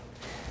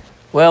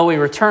Well, we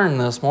return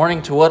this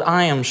morning to what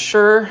I am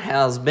sure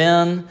has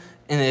been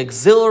an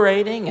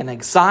exhilarating and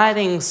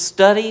exciting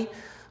study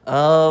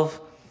of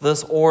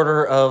this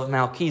order of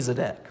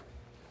Melchizedek.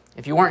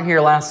 If you weren't here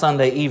last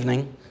Sunday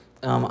evening,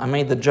 I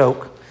made the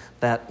joke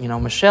that,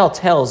 Michelle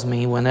tells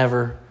me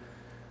whenever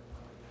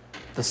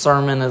the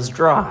sermon is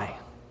dry.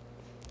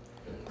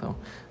 So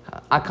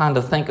I kind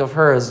of think of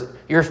her as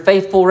your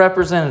faithful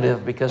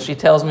representative because she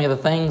tells me the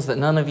things that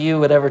none of you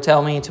would ever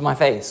tell me to my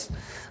face.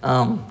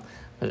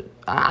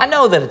 I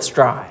know that it's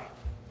dry.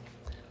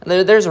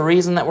 There's a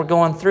reason that we're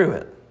going through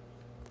it.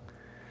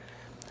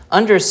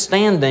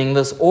 Understanding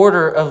this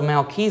order of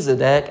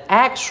Melchizedek,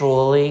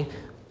 actually,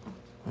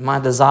 my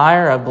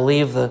desire, I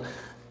believe the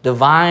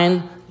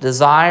divine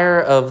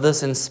desire of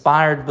this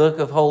inspired book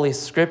of Holy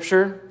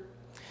Scripture,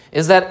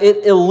 is that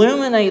it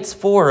illuminates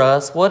for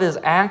us what is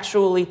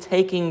actually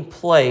taking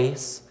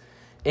place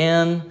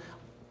in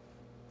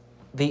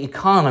the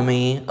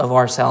economy of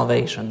our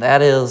salvation.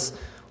 That is,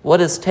 what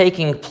is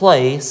taking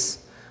place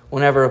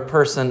whenever a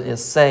person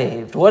is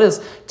saved? What is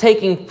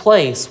taking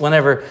place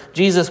whenever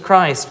Jesus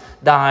Christ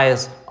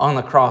dies on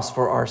the cross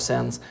for our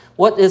sins?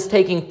 What is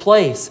taking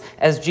place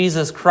as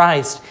Jesus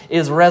Christ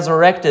is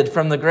resurrected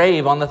from the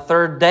grave on the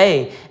third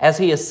day as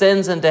He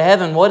ascends into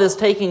heaven? What is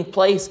taking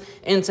place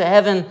into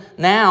heaven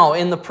now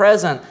in the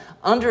present?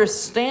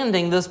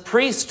 Understanding this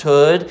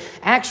priesthood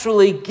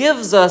actually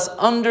gives us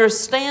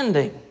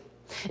understanding.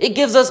 It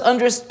gives us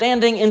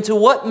understanding into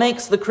what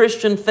makes the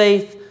Christian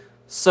faith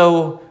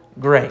so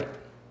great.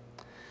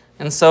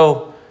 And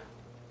so,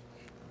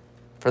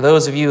 for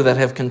those of you that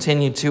have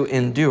continued to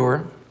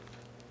endure,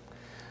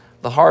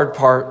 the hard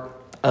part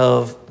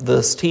of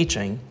this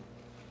teaching,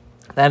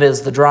 that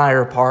is the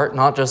drier part,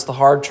 not just the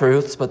hard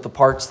truths, but the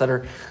parts that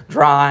are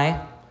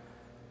dry,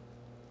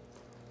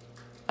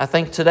 I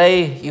think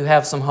today you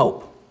have some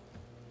hope.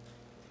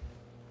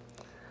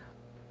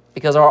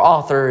 Because our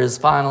author is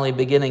finally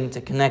beginning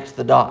to connect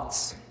the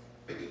dots.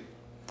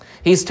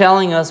 He's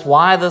telling us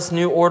why this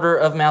new order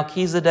of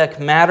Melchizedek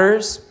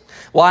matters,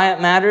 why it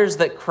matters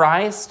that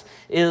Christ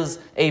is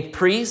a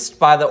priest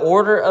by the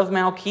order of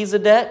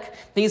Melchizedek.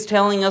 He's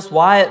telling us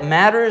why it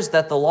matters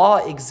that the law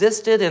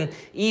existed, and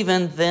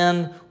even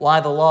then why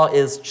the law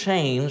is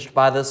changed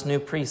by this new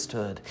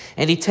priesthood.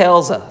 And he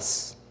tells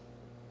us,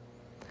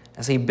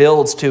 as he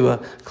builds to a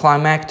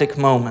climactic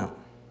moment,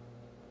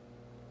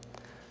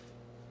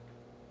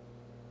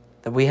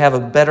 that we have a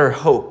better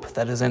hope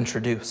that is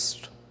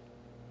introduced.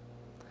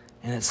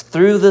 And it's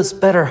through this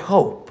better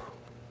hope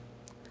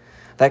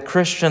that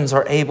Christians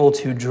are able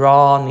to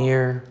draw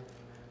near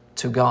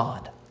to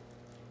God.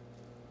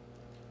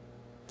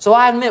 So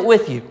I admit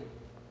with you,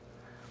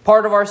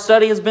 part of our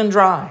study has been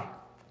dry.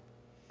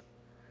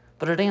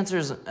 But it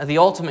answers the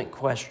ultimate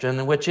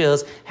question, which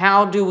is,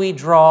 how do we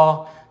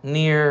draw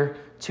near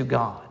to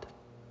God?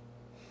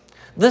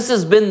 This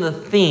has been the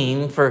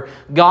theme for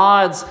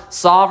God's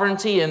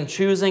sovereignty in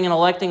choosing and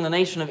electing the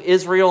nation of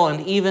Israel,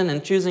 and even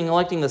in choosing and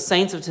electing the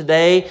saints of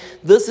today.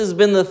 This has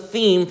been the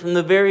theme from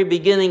the very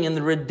beginning in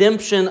the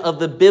redemption of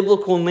the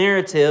biblical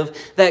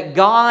narrative, that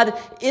God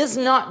is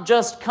not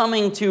just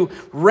coming to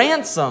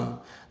ransom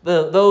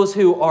those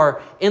who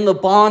are in the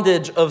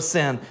bondage of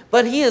sin,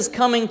 but He is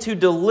coming to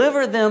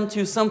deliver them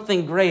to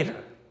something greater.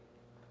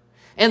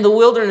 In the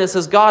wilderness,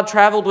 as God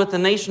traveled with the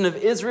nation of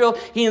Israel,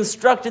 He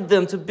instructed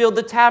them to build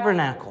the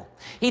tabernacle.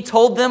 He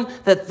told them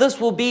that this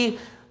will be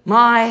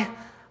my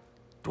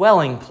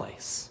dwelling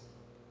place.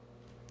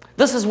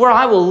 This is where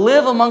I will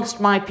live amongst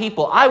my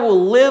people. I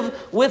will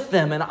live with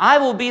them, and I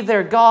will be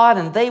their God,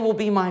 and they will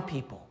be my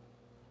people.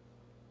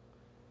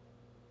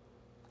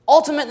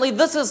 Ultimately,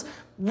 this is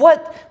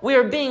what we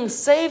are being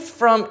saved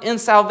from in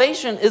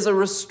salvation, is a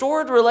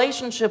restored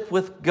relationship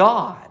with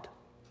God.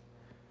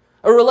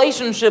 A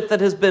relationship that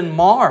has been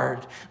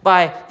marred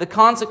by the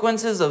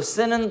consequences of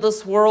sin in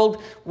this world.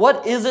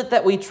 What is it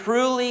that we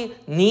truly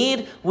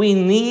need? We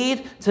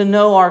need to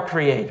know our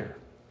Creator.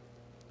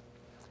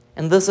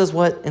 And this is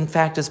what, in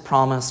fact, is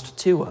promised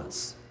to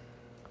us.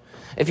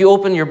 If you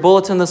open your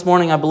bulletin this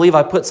morning, I believe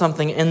I put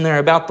something in there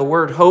about the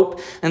word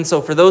hope. And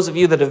so for those of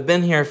you that have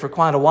been here for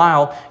quite a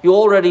while, you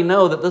already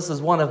know that this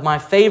is one of my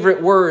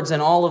favorite words in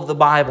all of the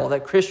Bible,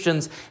 that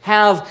Christians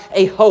have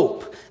a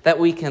hope that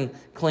we can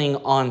cling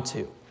on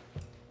to.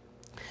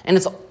 And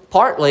it's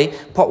partly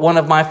one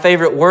of my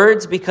favorite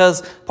words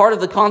because part of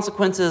the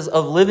consequences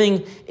of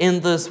living in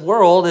this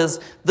world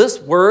is this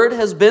word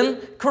has been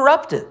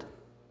corrupted.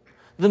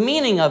 The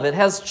meaning of it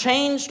has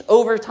changed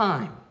over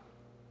time.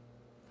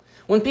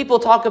 When people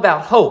talk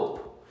about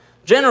hope,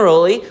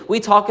 generally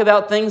we talk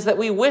about things that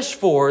we wish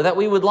for, that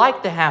we would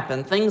like to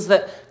happen, things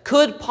that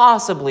could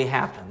possibly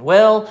happen.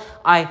 Well,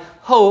 I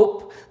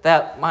hope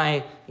that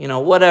my,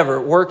 whatever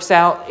works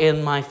out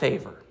in my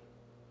favor.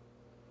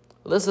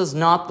 This is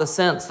not the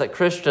sense that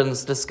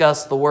Christians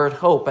discuss the word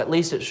hope. At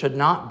least it should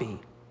not be.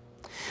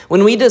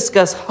 When we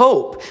discuss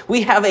hope,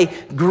 we have a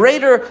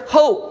greater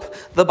hope,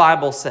 the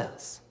Bible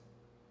says.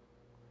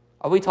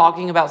 Are we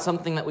talking about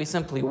something that we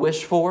simply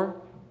wish for?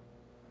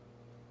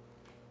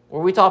 Or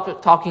are we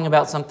talking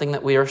about something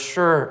that we are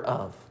sure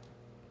of?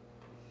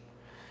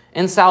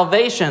 In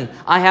salvation,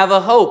 I have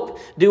a hope.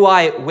 Do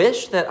I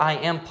wish that I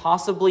am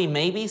possibly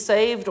maybe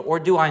saved, or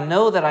do I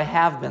know that I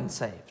have been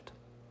saved?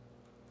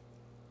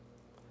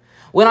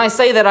 When I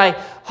say that I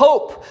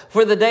hope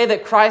for the day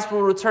that Christ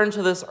will return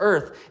to this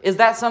earth, is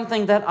that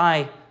something that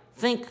I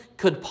think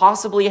could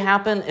possibly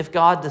happen if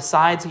God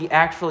decides He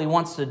actually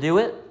wants to do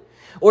it?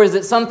 Or is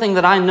it something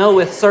that I know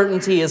with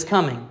certainty is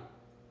coming?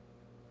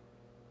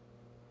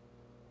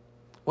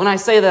 When I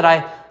say that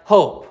I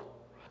hope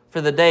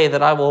for the day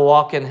that I will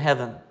walk in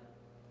heaven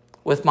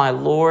with my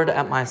Lord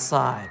at my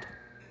side,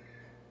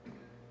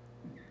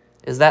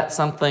 is that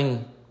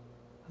something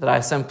that I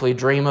simply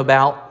dream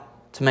about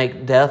to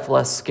make death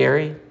less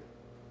scary?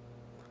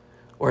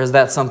 Or is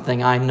that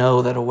something I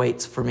know that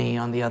awaits for me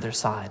on the other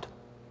side?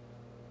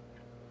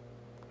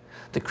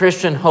 The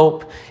Christian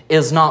hope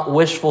is not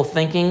wishful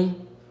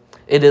thinking.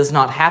 It is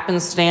not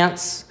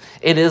happenstance.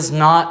 It is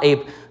not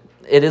a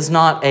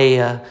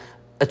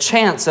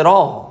chance at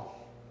all.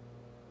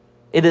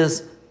 It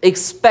is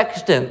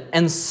expectant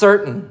and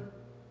certain.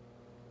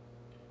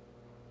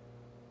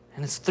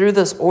 And it's through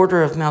this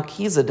order of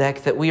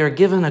Melchizedek that we are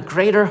given a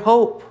greater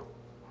hope.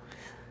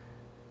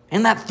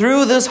 And that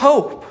through this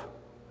hope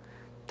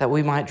that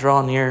we might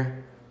draw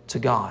near to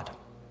God.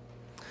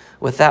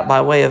 With that by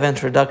way of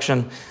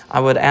introduction, I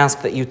would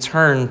ask that you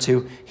turn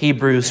to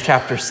Hebrews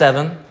chapter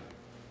 7,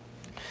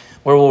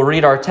 where we'll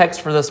read our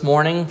text for this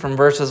morning from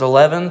verses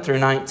 11 through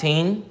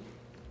 19.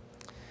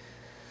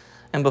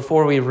 And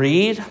before we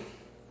read,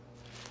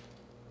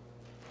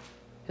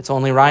 it's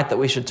only right that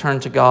we should turn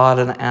to God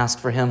and ask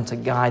for Him to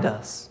guide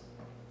us.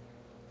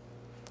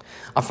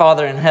 Our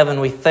Father in heaven,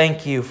 we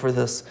thank You for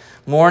this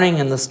morning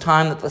and this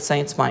time that the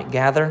saints might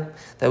gather,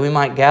 that we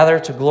might gather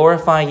to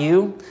glorify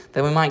You,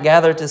 that we might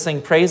gather to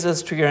sing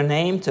praises to Your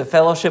name, to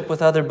fellowship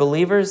with other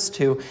believers,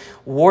 to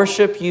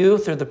worship You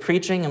through the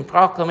preaching and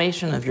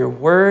proclamation of Your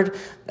word.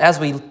 As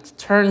we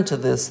turn to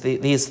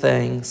these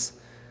things,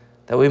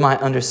 that we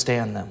might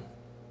understand them.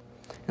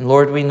 And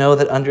Lord, we know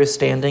that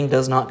understanding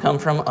does not come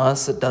from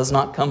us. It does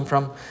not come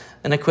from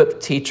an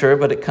equipped teacher,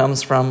 but it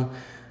comes from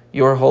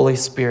Your Holy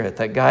Spirit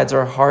that guides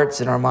our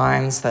hearts and our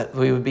minds, that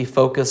we would be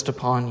focused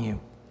upon You.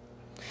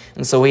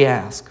 And so we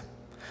ask,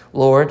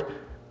 Lord,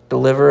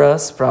 deliver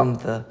us from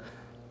the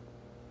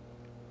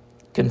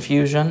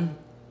confusion,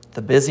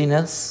 the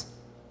busyness,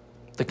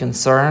 the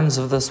concerns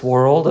of this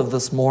world, of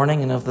this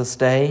morning and of this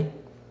day,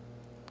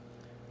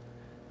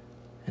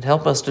 and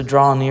help us to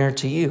draw near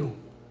to You,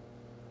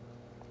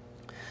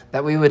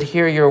 that we would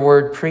hear Your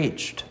word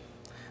preached,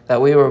 that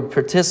we would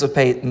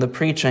participate in the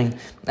preaching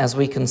as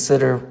we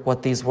consider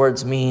what these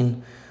words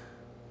mean,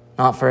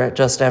 not for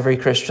just every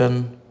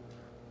Christian,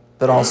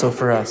 but also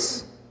for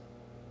us.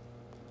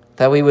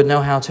 That we would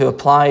know how to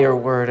apply Your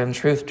word and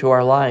truth to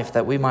our life,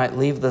 that we might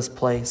leave this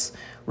place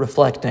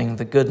reflecting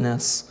the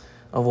goodness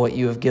of what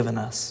You have given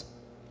us.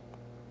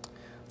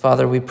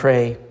 Father, we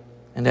pray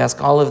and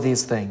ask all of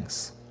these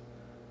things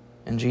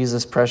in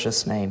Jesus'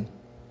 precious name.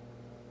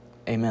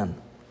 Amen.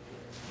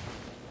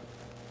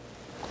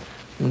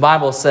 The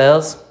Bible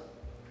says,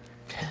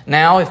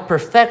 "Now if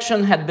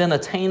perfection had been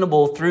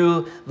attainable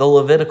through the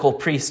Levitical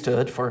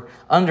priesthood, for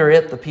under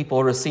it the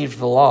people received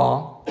the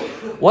law,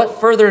 what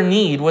further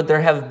need would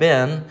there have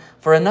been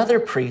for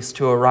another priest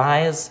to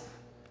arise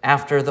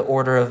after the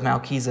order of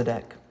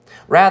Melchizedek,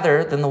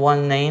 rather than the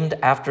one named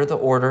after the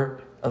order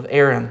of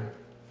Aaron?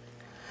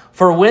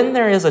 For when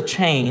there is a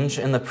change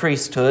in the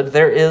priesthood,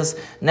 there is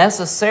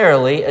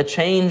necessarily a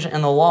change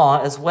in the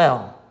law as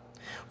well.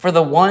 For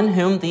the one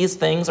whom these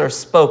things are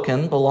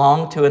spoken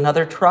belonged to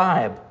another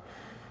tribe,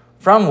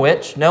 from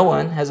which no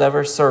one has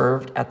ever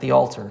served at the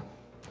altar.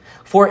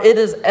 For it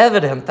is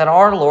evident that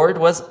our Lord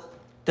was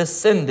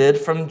descended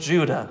from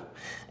Judah,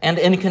 and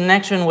in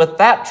connection with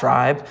that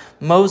tribe,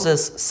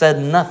 Moses said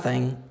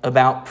nothing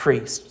about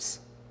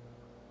priests.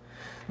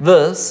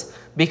 This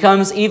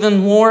becomes even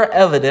more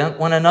evident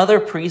when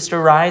another priest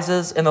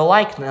arises in the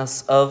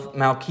likeness of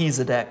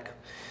Melchizedek.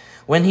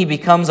 When he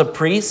becomes a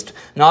priest,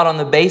 not on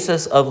the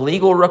basis of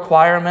legal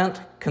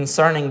requirement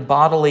concerning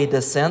bodily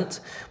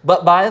descent,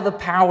 but by the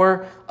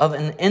power of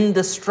an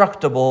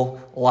indestructible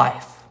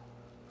life.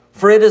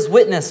 For it is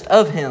witnessed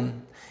of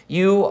him,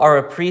 you are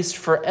a priest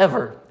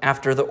forever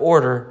after the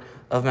order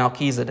of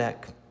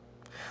Melchizedek.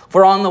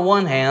 For on the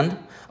one hand,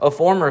 a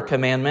former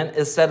commandment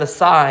is set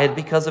aside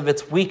because of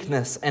its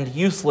weakness and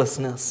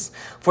uselessness,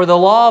 for the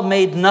law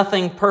made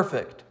nothing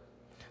perfect.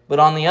 But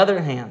on the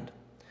other hand,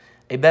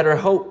 a better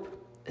hope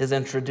is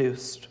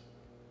introduced,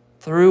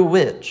 through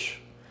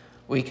which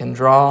we can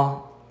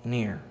draw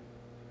near."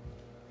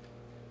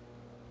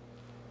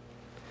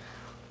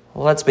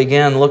 Well, let's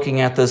begin looking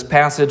at this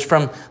passage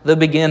from the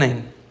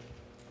beginning.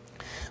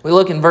 We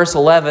look in verse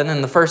 11,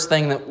 and the first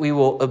thing that we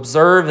will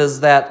observe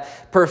is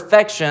that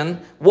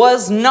perfection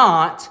was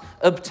not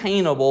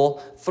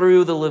obtainable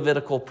through the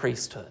Levitical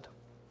priesthood.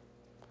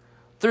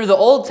 Through the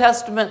Old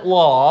Testament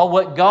law,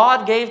 what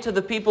God gave to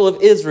the people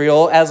of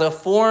Israel as a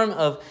form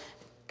of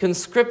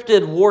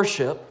conscripted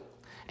worship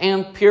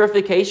and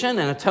purification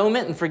and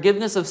atonement and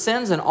forgiveness of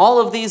sins and all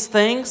of these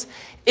things,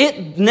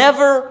 it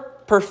never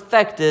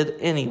perfected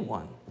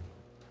anyone.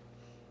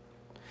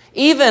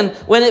 Even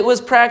when it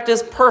was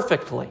practiced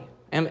perfectly,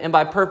 and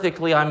by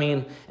perfectly I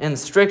mean in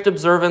strict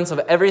observance of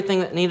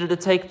everything that needed to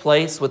take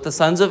place, with the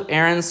sons of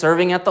Aaron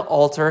serving at the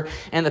altar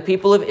and the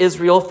people of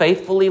Israel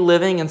faithfully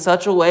living in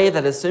such a way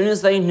that as soon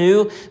as they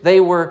knew they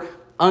were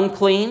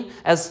unclean,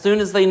 as soon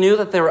as they knew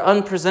that they were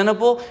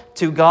unpresentable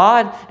to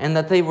God and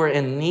that they were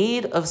in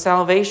need of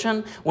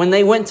salvation, when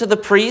they went to the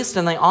priest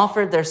and they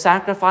offered their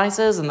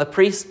sacrifices, and the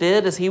priest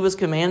did as he was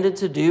commanded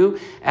to do,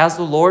 as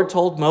the Lord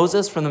told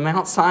Moses from the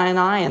Mount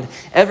Sinai, and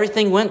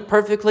everything went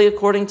perfectly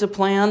according to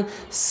plan,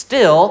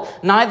 still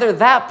neither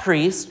that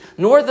priest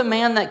nor the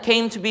man that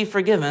came to be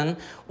forgiven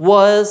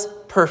was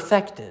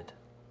perfected.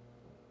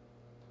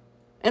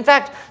 In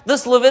fact,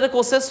 this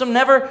Levitical system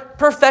never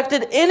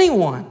perfected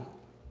anyone.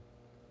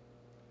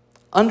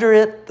 Under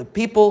it, the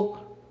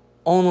people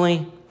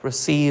only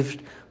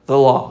received the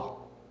law.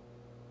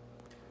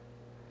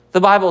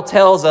 The Bible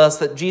tells us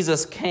that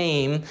Jesus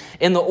came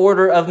in the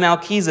order of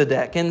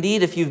Melchizedek.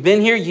 Indeed, if you've been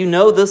here, you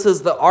know this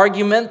is the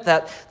argument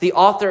that the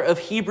author of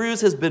Hebrews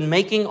has been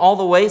making all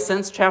the way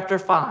since chapter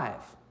 5.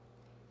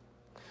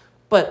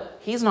 But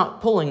he's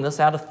not pulling this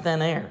out of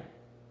thin air.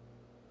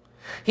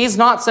 He's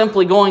not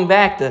simply going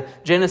back to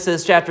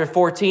Genesis chapter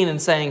 14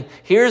 and saying,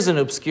 here's an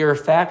obscure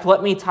fact,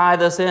 let me tie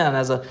this in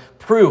as a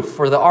proof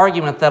for the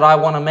argument that I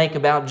want to make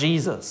about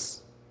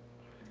Jesus.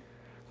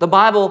 The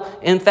Bible,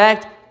 in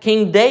fact,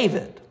 King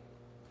David,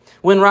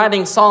 when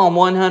writing Psalm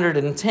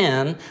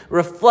 110,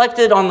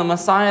 reflected on the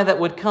Messiah that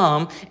would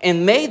come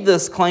and made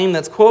this claim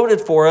that's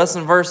quoted for us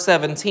in verse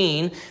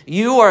 17,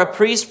 you are a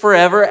priest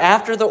forever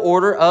after the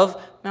order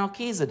of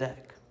Melchizedek.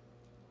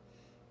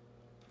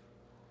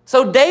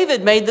 So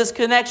David made this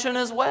connection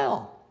as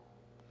well.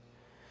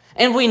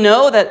 And we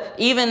know that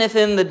even if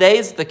in the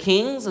days of the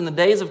kings, in the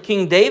days of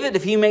King David,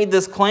 if he made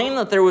this claim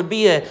that there would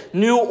be a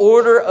new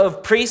order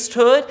of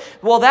priesthood,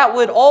 well, that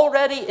would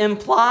already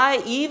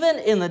imply, even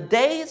in the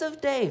days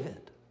of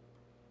David,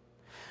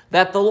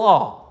 that the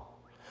law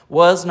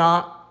was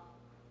not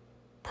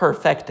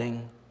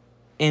perfecting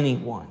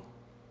anyone.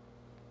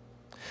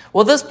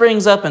 Well, this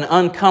brings up an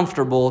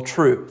uncomfortable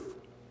truth.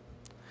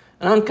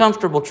 An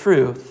uncomfortable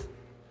truth.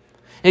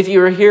 If you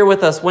were here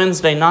with us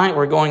Wednesday night,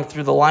 we're going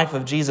through the life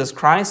of Jesus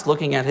Christ,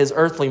 looking at his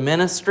earthly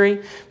ministry.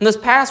 And this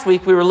past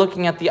week, we were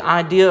looking at the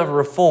idea of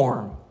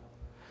reform.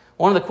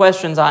 One of the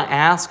questions I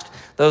asked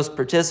those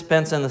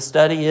participants in the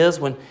study is,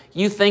 when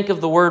you think of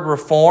the word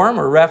reform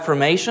or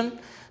reformation,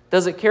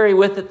 does it carry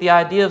with it the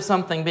idea of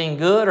something being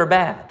good or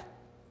bad?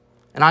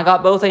 And I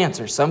got both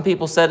answers. Some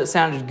people said it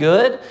sounded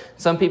good.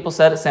 Some people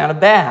said it sounded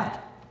bad.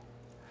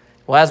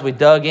 Well, as we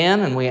dug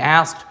in and we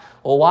asked,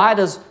 well, why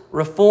does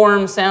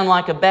reform sound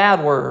like a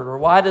bad word? Or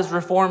why does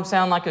reform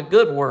sound like a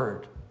good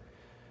word?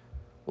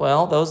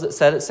 Well, those that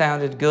said it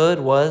sounded good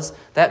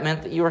that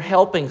meant that you were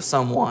helping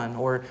someone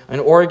or an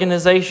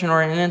organization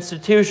or an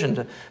institution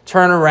to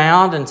turn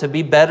around and to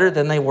be better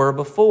than they were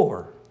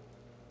before.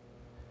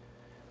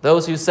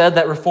 Those who said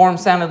that reform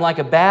sounded like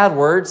a bad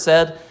word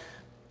said,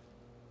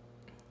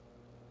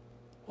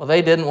 well,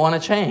 they didn't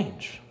want to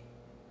change.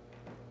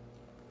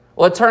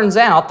 Well, it turns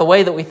out the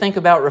way that we think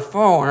about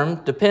reform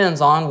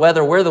depends on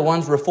whether we're the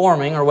ones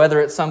reforming or whether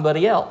it's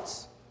somebody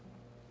else.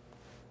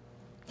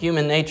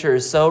 Human nature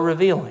is so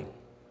revealing.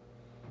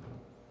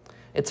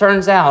 It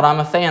turns out I'm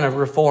a fan of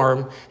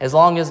reform as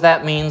long as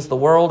that means the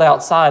world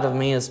outside of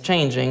me is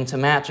changing to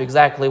match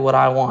exactly what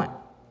I want.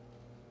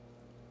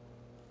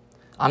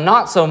 I'm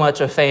not so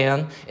much a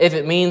fan if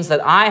it means that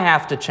I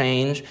have to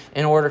change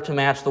in order to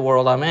match the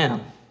world I'm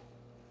in.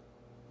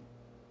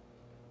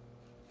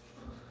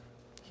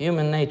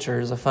 Human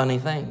nature is a funny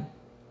thing.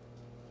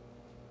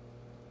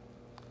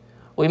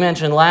 We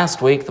mentioned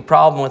last week the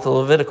problem with the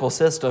Levitical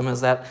system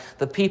is that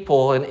the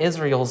people in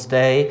Israel's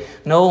day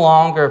no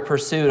longer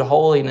pursued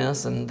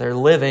holiness and their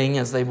living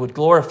as they would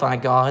glorify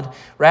God.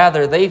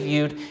 Rather, they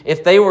viewed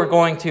if they were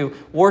going to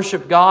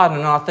worship God in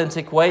an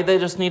authentic way, they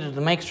just needed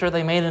to make sure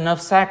they made enough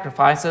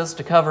sacrifices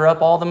to cover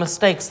up all the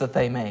mistakes that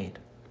they made.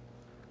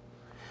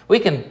 We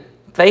can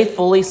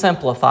faithfully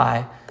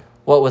simplify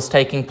what was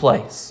taking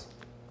place.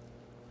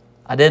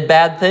 I did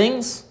bad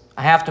things.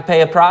 I have to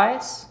pay a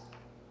price.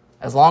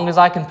 As long as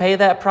I can pay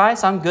that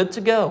price, I'm good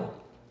to go.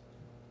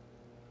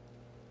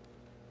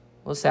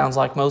 Well, it sounds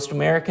like most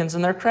Americans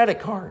and their credit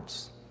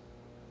cards.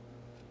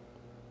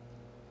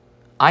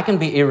 I can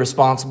be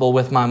irresponsible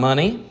with my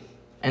money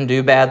and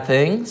do bad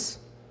things.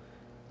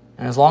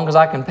 And as long as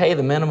I can pay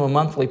the minimum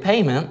monthly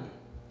payment,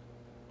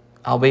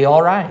 I'll be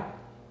all right.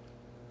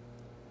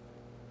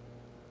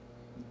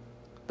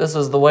 This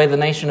is the way the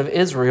nation of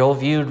Israel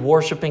viewed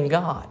worshiping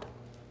God.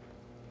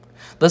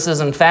 This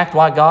is, in fact,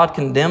 why God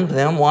condemned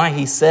them, why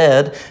he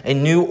said a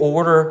new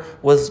order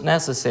was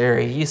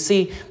necessary. You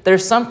see,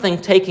 there's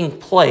something taking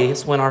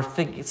place when our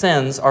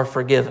sins are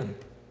forgiven.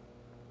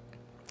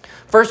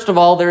 First of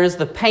all, there is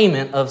the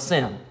payment of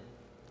sin.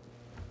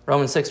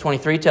 Romans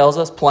 6:23 tells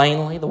us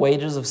plainly the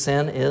wages of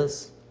sin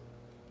is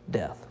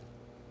death.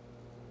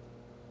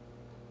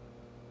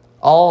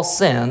 All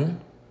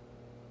sin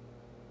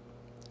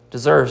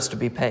deserves to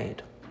be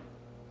paid.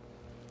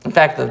 In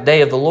fact, the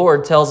day of the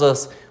Lord tells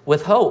us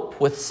with hope,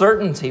 with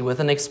certainty, with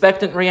an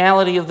expectant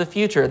reality of the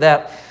future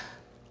that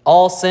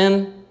all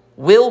sin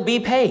will be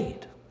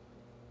paid.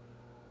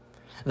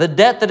 The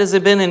debt that has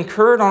been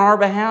incurred on our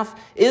behalf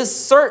is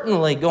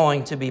certainly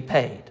going to be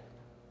paid.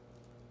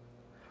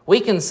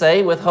 We can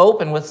say with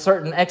hope and with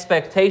certain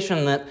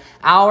expectation that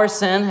our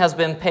sin has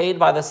been paid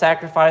by the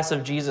sacrifice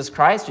of Jesus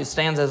Christ, who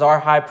stands as our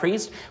high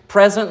priest,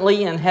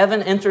 presently in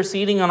heaven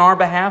interceding on our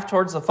behalf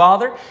towards the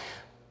Father.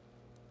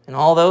 And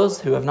all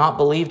those who have not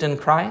believed in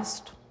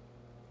Christ,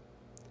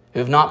 who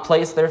have not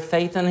placed their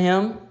faith in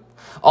Him,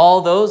 all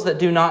those that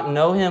do not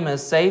know Him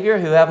as Savior,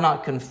 who have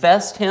not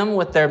confessed Him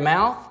with their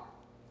mouth,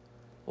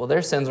 well,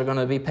 their sins are going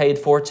to be paid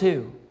for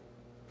too,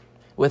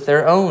 with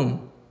their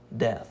own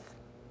death.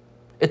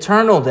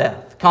 Eternal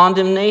death,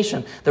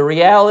 condemnation, the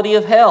reality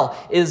of hell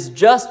is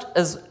just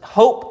as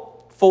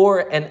hope for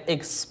and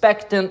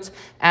expectant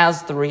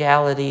as the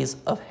realities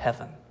of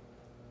heaven.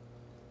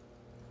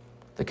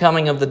 The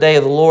coming of the day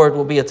of the Lord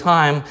will be a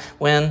time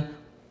when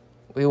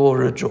we will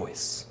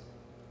rejoice.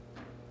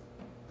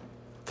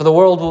 For the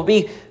world will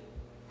be,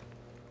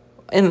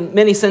 in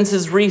many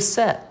senses,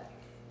 reset.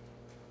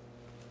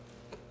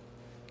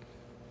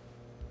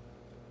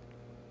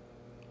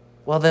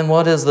 Well, then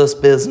what is this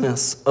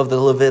business of the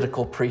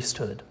Levitical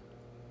priesthood?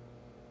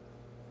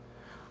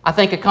 I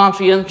think a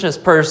conscientious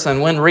person,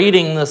 when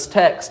reading this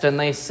text and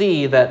they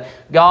see that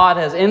God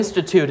has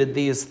instituted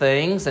these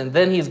things and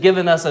then He's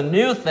given us a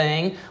new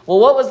thing, well,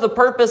 what was the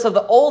purpose of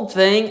the old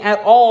thing at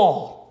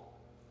all?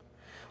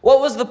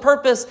 What was the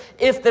purpose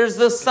if there's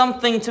this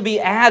something to be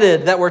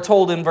added that we're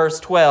told in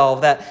verse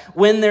 12, that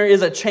when there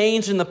is a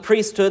change in the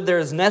priesthood, there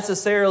is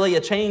necessarily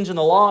a change in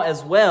the law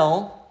as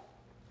well?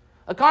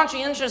 A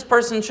conscientious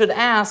person should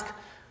ask,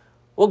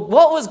 well,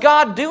 what was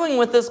God doing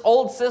with this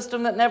old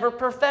system that never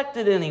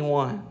perfected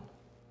anyone?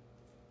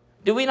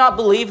 Do we not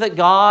believe that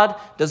God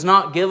does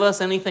not give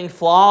us anything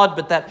flawed,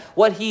 but that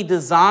what He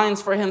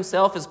designs for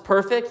Himself is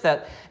perfect,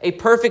 that a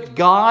perfect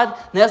God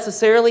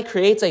necessarily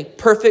creates a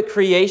perfect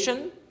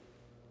creation?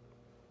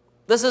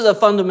 This is a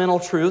fundamental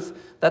truth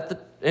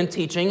and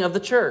teaching of the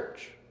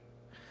church.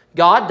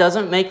 God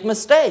doesn't make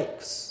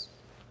mistakes.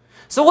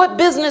 So what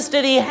business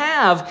did He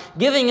have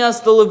giving us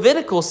the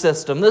Levitical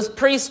system, this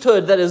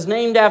priesthood that is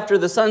named after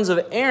the sons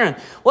of Aaron?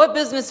 What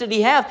business did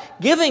He have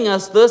giving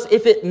us this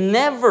if it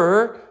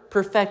never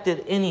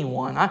perfected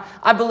anyone?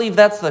 I believe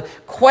that's the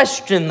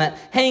question that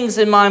hangs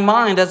in my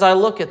mind as I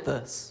look at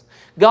this.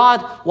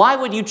 God, why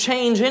would You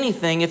change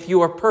anything if You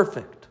are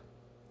perfect?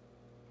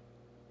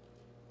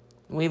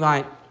 We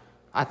might,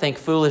 I think,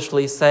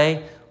 foolishly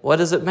say, what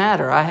does it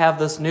matter? I have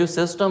this new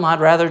system. I'd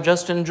rather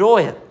just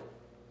enjoy it.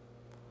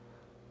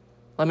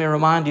 Let me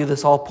remind you,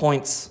 this all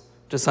points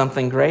to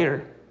something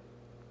greater.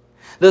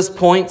 This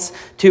points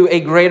to a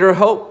greater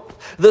hope.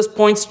 This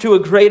points to a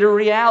greater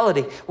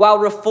reality. While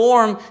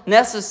reform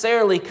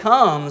necessarily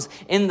comes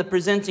in the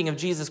presenting of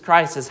Jesus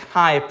Christ as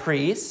high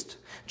priest,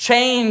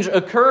 change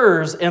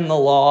occurs in the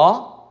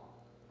law.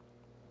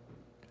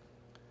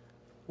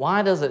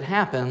 Why does it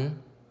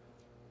happen?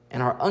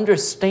 And our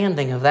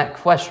understanding of that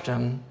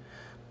question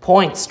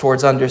points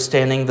towards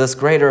understanding this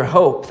greater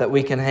hope that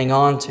we can hang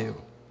on to.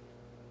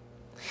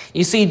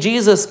 You see,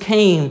 Jesus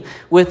came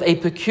with a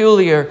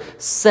peculiar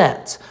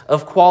set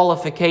of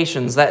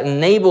qualifications that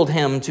enabled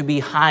Him to be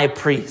high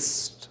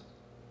priest.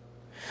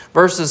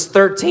 Verses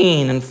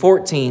 13 and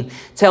 14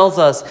 tells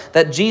us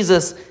that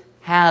Jesus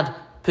had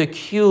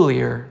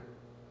peculiar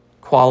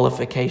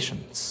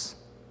qualifications.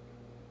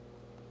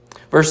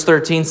 Verse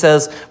 13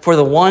 says, "For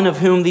the one of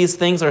whom these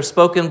things are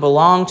spoken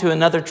belonged to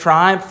another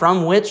tribe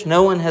from which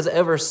no one has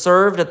ever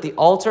served at the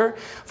altar.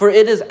 For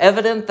it is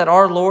evident that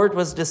our Lord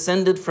was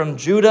descended from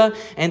Judah,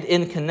 and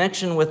in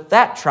connection with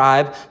that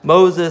tribe,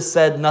 Moses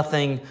said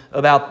nothing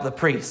about the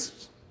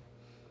priests."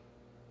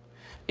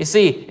 You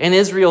see, in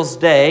Israel's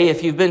day,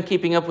 if you've been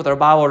keeping up with our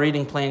Bible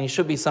reading plan, you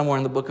should be somewhere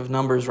in the book of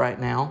Numbers right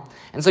now.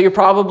 And so you're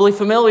probably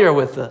familiar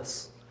with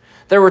this.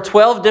 There were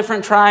 12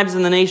 different tribes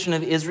in the nation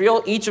of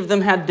Israel. Each of them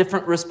had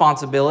different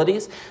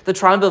responsibilities. The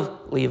tribe of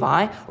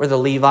Levi, or the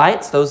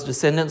Levites, those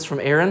descendants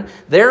from Aaron,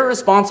 their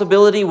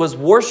responsibility was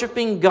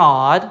worshiping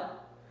God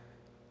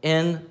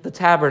in the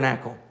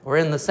tabernacle, or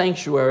in the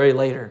sanctuary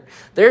later.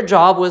 Their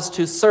job was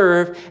to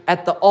serve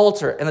at the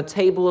altar and the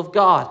table of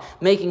God,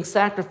 making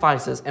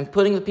sacrifices and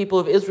putting the people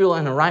of Israel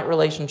in a right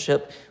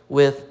relationship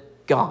with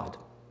God.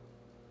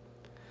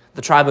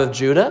 The tribe of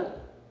Judah,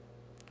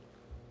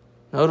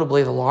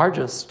 notably the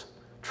largest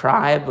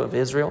tribe of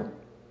Israel,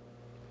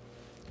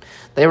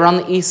 they were on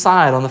the east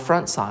side, on the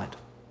front side.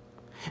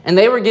 And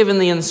they were given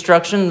the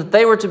instruction that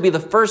they were to be the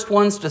first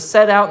ones to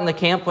set out in the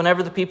camp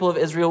whenever the people of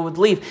Israel would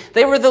leave.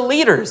 They were the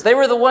leaders. They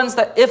were the ones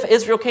that if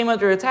Israel came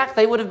under attack,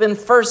 they would have been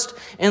first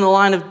in the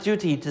line of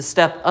duty to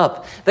step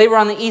up. They were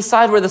on the east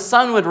side where the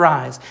sun would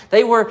rise.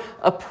 They were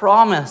a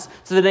promise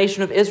to the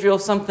nation of Israel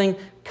of something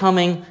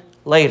coming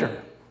later.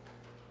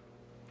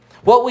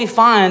 What we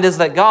find is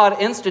that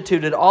God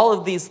instituted all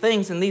of these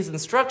things and these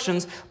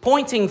instructions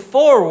pointing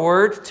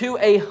forward to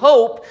a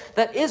hope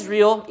that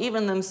Israel,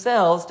 even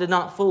themselves, did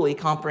not fully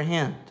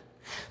comprehend.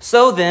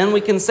 So then,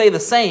 we can say the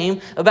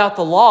same about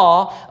the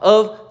law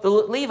of the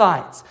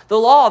Levites, the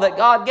law that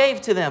God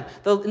gave to them,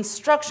 the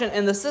instruction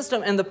and the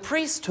system and the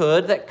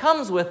priesthood that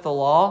comes with the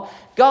law.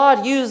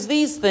 God used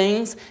these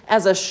things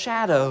as a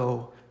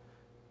shadow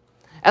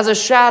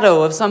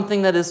of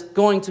something that is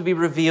going to be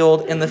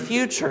revealed in the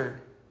future,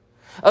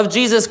 of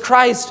Jesus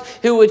Christ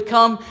who would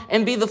come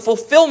and be the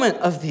fulfillment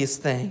of these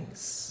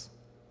things.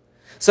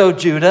 So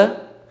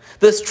Judah,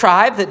 this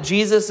tribe that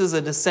Jesus is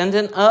a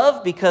descendant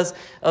of because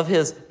of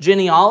his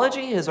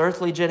genealogy, his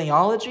earthly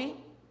genealogy,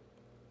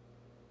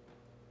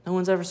 no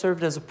one's ever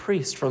served as a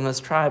priest from this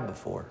tribe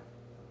before.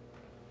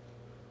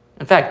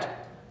 In fact,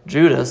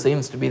 Judah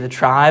seems to be the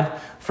tribe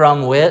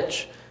from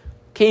which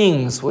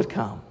kings would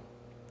come.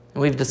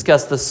 And we've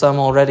discussed this some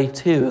already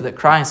too, that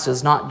Christ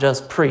is not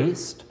just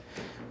priest,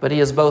 but he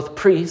is both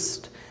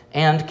priest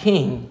and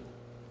king.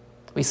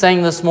 We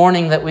sang this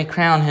morning that we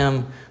crown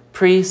him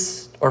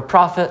priest or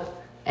prophet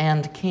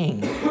and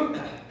king.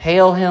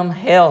 Hail him,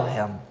 hail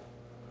him.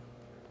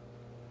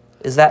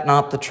 Is that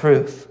not the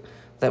truth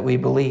that we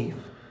believe?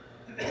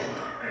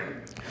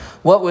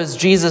 What was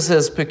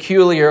Jesus'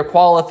 peculiar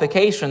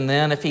qualification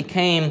then if he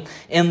came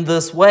in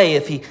this way,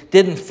 if he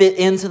didn't fit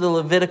into the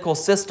Levitical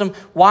system?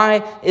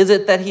 Why is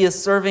it that he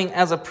is serving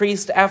as a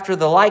priest after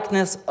the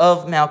likeness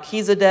of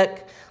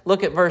Melchizedek?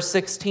 Look at verse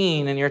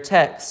 16 in your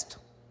text.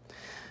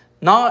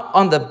 Not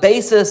on the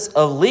basis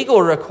of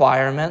legal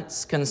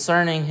requirements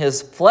concerning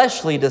his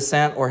fleshly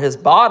descent or his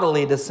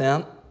bodily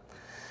descent,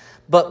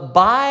 but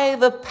by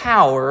the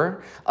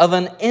power of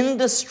an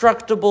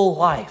indestructible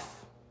life.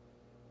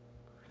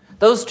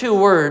 Those two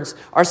words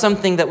are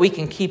something that we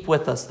can keep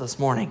with us this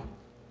morning.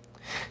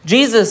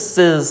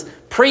 Jesus'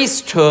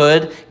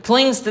 priesthood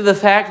clings to the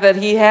fact that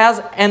he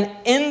has an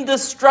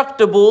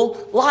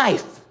indestructible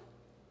life.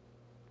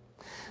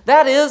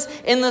 That is,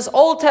 in this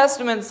Old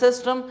Testament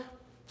system,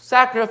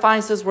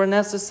 sacrifices were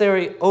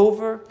necessary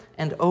over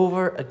and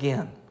over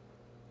again.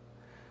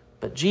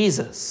 But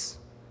Jesus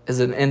is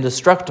an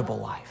indestructible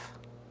life.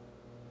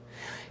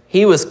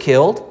 He was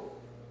killed.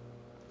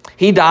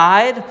 He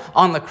died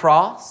on the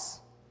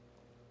cross.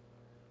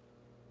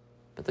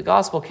 But the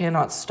gospel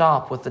cannot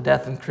stop with the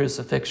death and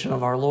crucifixion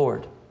of our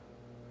Lord.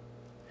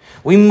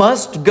 We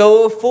must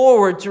go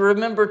forward to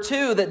remember,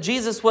 too, that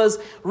Jesus was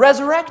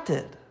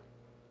resurrected.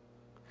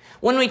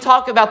 When we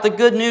talk about the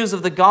good news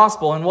of the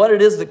gospel and what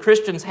it is that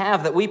Christians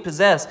have that we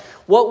possess,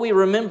 what we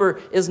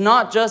remember is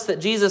not just that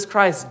Jesus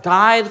Christ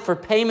died for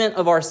payment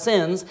of our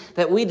sins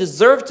that we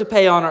deserve to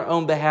pay on our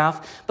own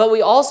behalf, but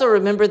we also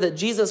remember that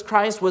Jesus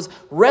Christ was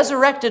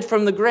resurrected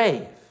from the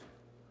grave.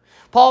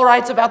 Paul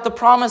writes about the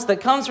promise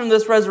that comes from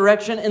this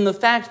resurrection in the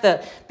fact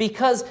that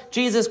because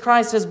Jesus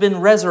Christ has been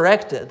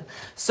resurrected,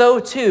 so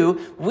too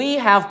we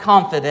have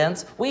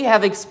confidence, we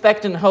have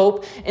expectant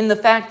hope in the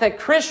fact that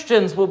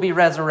Christians will be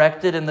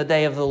resurrected in the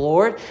day of the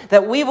Lord,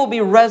 that we will be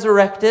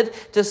resurrected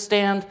to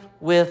stand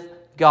with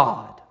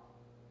God.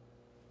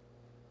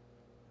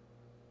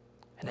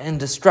 An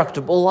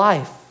indestructible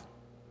life.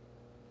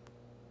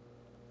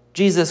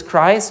 Jesus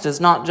Christ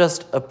is not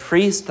just a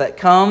priest that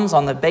comes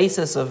on the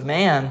basis of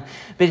man,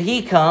 but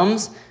he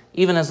comes,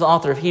 even as the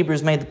author of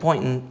Hebrews made the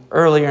point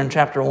earlier in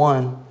chapter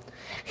 1,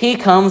 he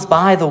comes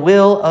by the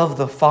will of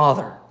the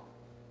Father.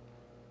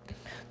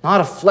 Not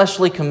a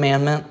fleshly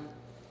commandment,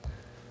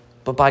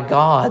 but by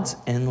God's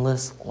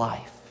endless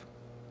life.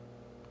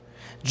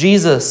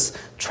 Jesus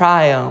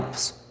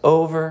triumphs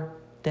over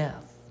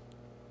death.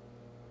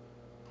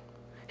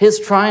 His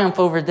triumph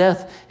over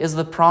death is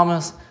the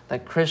promise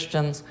that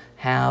Christians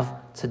have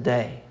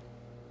today.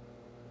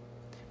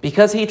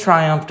 Because he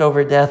triumphed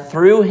over death,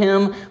 through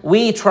him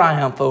we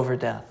triumph over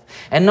death.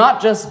 And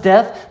not just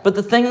death, but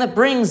the thing that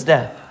brings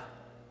death.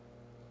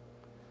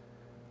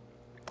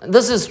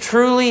 This is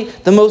truly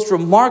the most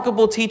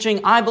remarkable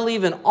teaching, I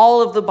believe, in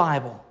all of the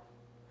Bible.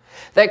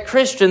 That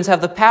Christians have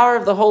the power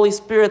of the Holy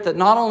Spirit that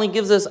not only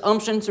gives us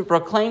unction to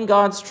proclaim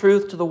God's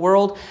truth to the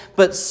world,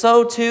 but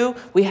so too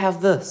we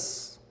have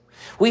this.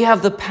 We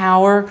have the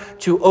power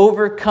to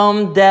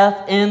overcome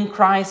death in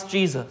Christ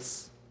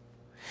Jesus.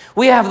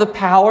 We have the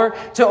power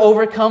to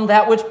overcome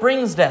that which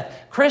brings death.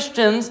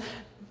 Christians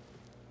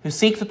who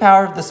seek the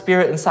power of the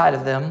Spirit inside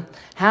of them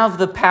have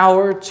the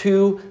power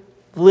to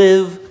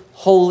live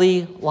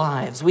holy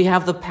lives. We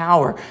have the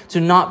power to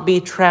not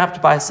be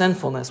trapped by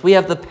sinfulness. We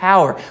have the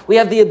power. We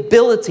have the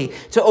ability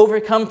to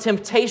overcome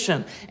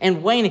temptation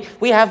and waning.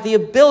 We have the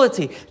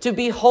ability to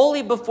be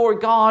holy before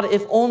God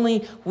if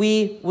only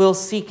we will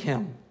seek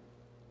him.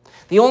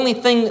 The only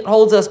thing that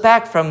holds us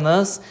back from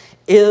this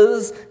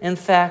is, in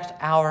fact,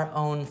 our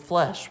own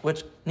flesh,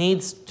 which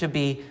needs to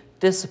be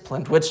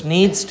disciplined, which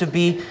needs to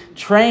be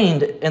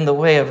trained in the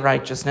way of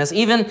righteousness,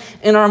 even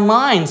in our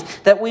minds,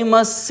 that we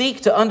must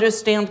seek to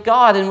understand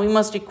God, and we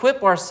must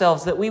equip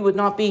ourselves that we would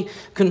not be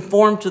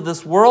conformed to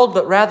this world,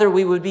 but rather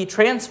we would be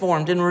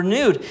transformed and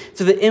renewed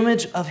to the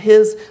image of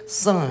his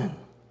Son.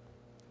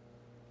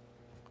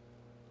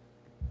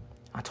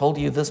 I told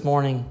you this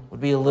morning would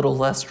be a little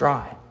less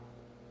dry.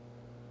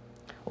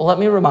 Well, let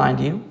me remind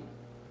you,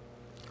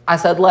 I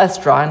said less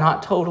dry,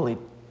 not totally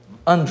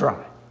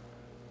undry.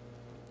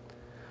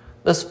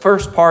 This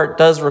first part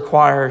does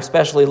require,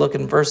 especially look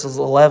in verses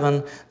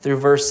 11 through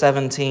verse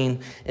 17,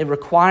 it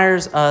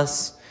requires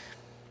us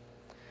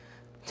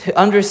to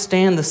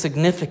understand the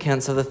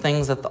significance of the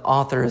things that the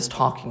author is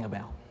talking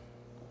about.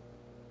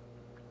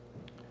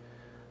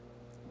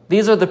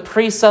 These are the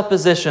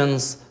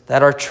presuppositions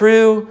that are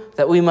true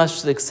that we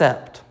must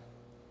accept.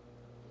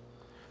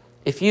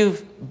 If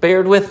you've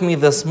bared with me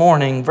this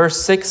morning,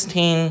 verses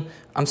 18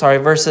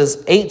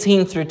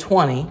 through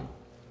 20,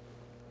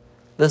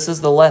 this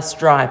is the less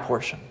dry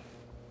portion.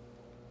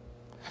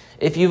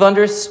 If you've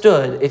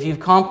understood, if you've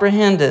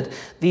comprehended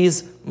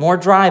these more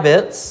dry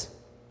bits,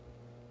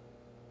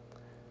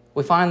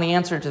 we find the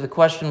answer to the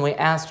question we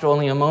asked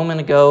only a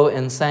moment ago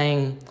in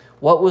saying,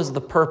 what was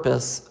the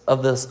purpose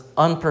of this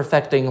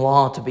unperfecting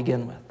law to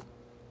begin with?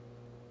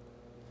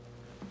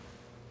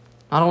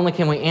 Not only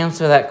can we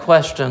answer that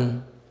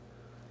question,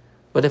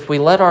 but if we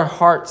let our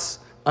hearts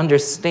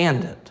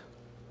understand it,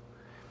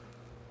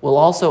 we'll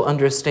also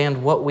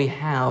understand what we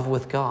have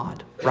with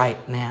God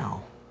right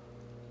now.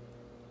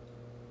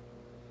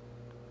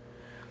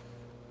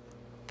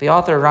 The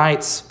author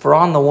writes, "For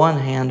on the one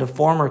hand, a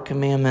former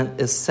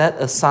commandment is set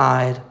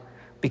aside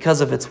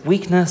because of its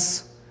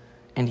weakness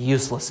and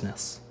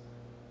uselessness."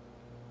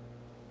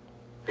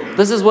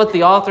 This is what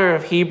the author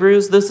of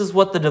Hebrews, this is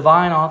what the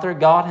divine author,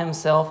 God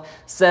himself,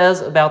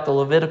 says about the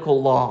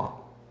Levitical law.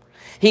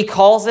 He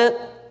calls it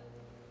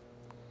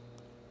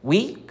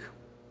weak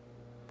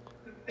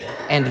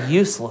and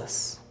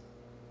useless.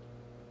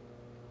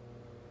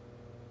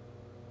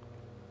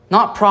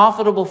 Not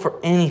profitable for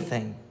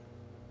anything.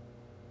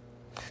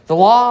 The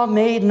law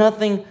made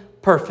nothing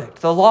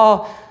perfect. The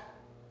law,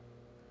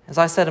 as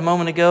I said a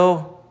moment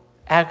ago,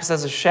 acts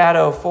as a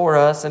shadow for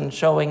us and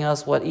showing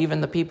us what even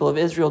the people of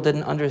Israel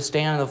didn't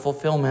understand, the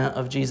fulfillment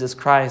of Jesus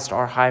Christ,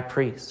 our high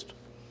priest.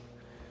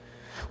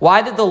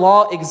 Why did the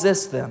law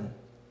exist then?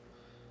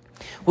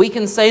 We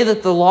can say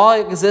that the law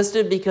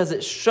existed because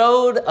it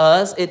showed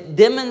us, it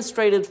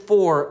demonstrated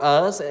for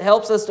us, it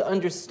helps us to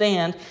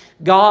understand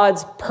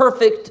God's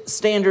perfect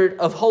standard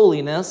of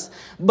holiness.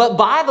 But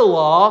by the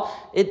law,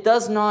 it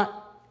does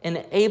not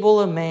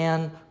enable a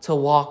man to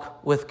walk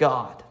with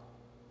God.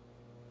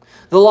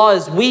 The law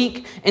is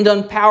weak and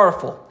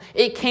unpowerful.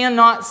 It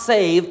cannot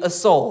save a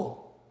soul.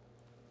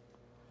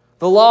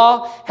 The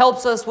law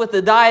helps us with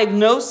the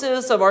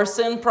diagnosis of our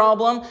sin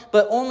problem,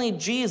 but only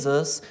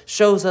Jesus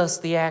shows us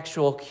the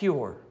actual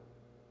cure.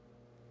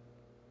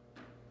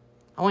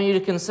 I want you to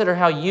consider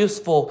how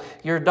useful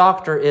your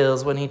doctor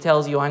is when he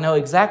tells you, "I know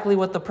exactly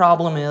what the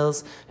problem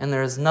is, and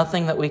there is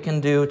nothing that we can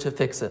do to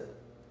fix it."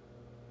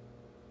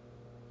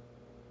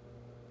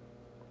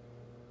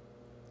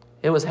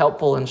 It was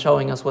helpful in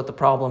showing us what the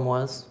problem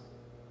was.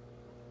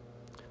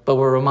 But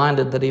we're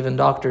reminded that even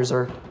doctors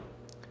are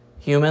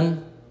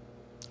human,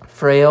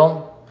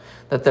 frail,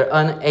 that they're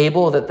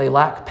unable, that they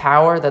lack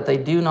power, that they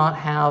do not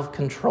have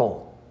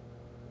control.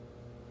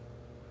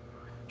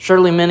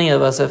 Surely many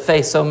of us have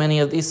faced so many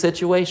of these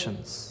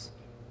situations.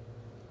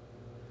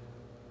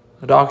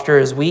 The doctor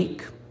is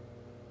weak.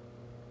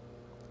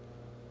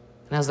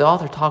 And as the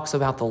author talks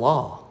about the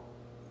law,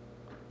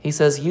 he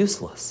says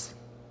useless.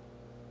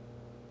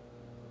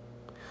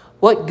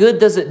 What good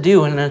does it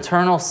do in an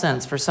eternal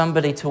sense for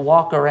somebody to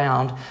walk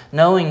around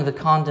knowing the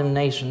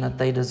condemnation that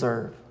they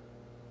deserve?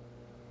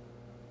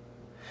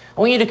 I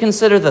want you to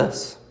consider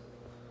this.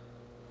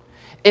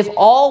 If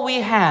all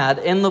we had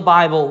in the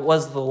Bible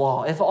was the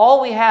law, if all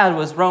we had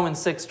was Romans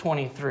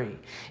 6:23,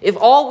 if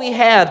all we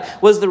had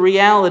was the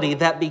reality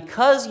that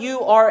because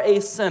you are a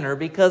sinner,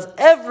 because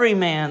every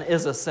man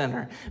is a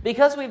sinner,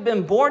 because we've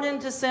been born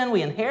into sin,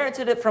 we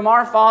inherited it from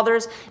our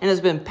fathers, and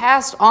has been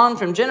passed on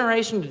from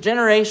generation to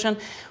generation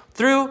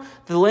through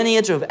the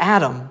lineage of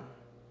Adam,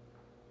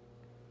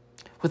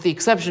 with the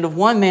exception of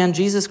one man,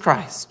 Jesus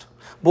Christ,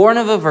 born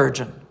of a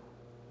virgin.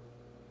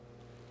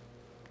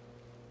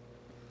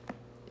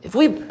 If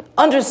we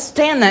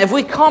understand that, if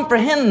we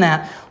comprehend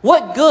that,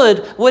 what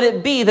good would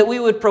it be that we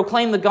would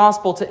proclaim the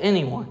gospel to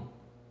anyone?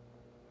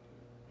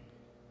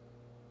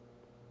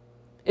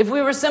 If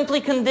we were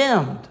simply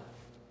condemned,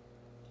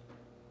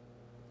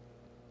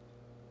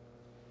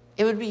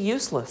 it would be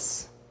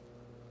useless.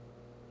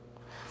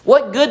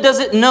 What good does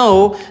it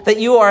know that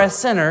you are a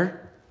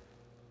sinner?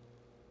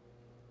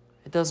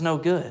 It does no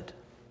good.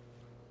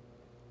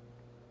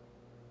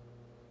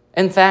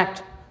 In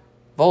fact,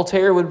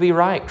 Voltaire would be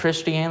right.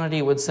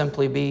 Christianity would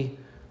simply be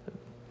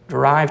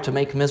derived to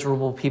make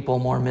miserable people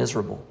more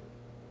miserable.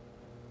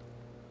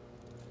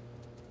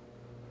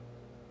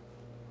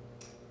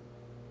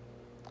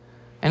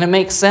 And it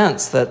makes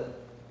sense that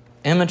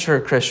immature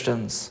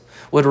Christians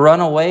would run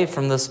away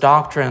from this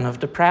doctrine of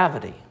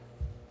depravity.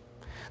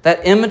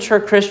 That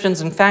immature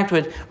Christians, in fact,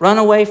 would run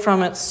away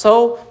from it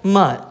so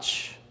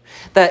much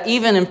that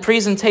even in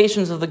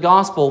presentations of the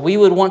gospel, we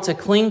would want to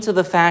cling to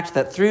the fact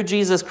that through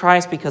Jesus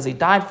Christ, because he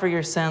died for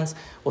your sins,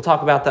 we'll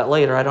talk about that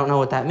later, I don't know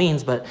what that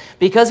means, but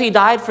because he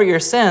died for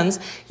your sins,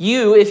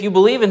 you, if you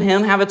believe in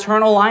him, have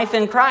eternal life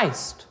in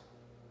Christ.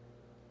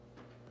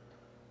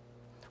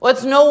 Well,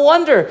 it's no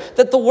wonder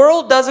that the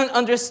world doesn't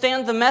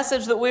understand the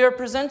message that we are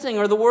presenting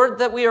or the word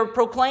that we are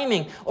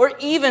proclaiming or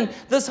even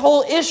this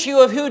whole issue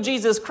of who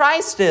Jesus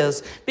Christ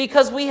is,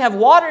 because we have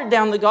watered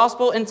down the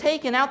gospel and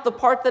taken out the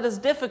part that is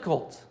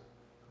difficult.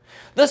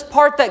 This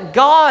part that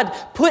God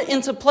put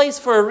into place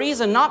for a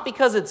reason, not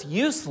because it's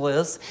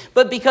useless,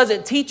 but because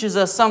it teaches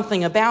us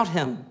something about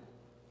Him.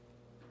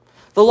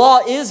 The law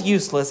is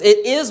useless.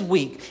 It is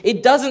weak.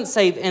 It doesn't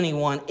save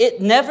anyone.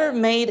 It never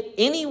made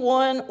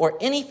anyone or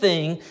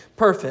anything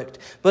perfect.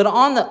 But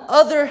on the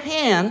other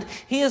hand,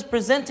 He is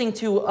presenting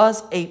to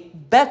us a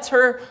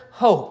better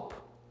hope.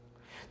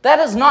 That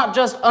is not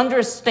just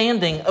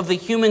understanding of the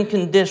human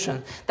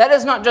condition. That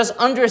is not just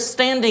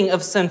understanding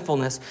of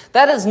sinfulness.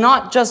 That is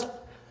not just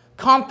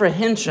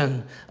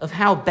comprehension of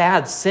how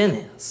bad sin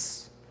is.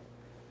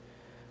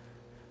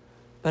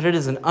 But it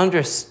is an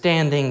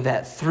understanding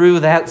that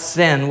through that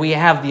sin, we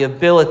have the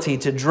ability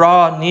to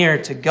draw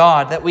near to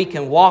God, that we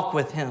can walk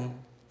with Him.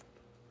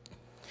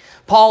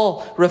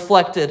 Paul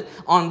reflected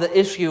on the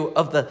issue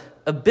of the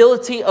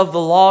ability of the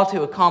law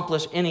to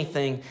accomplish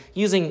anything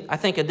using, I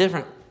think,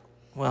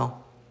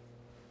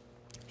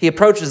 he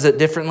approaches it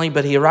differently,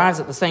 but he arrives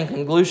at the same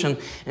conclusion.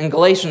 In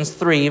Galatians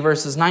 3,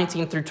 verses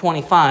 19 through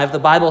 25, the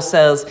Bible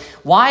says,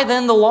 "Why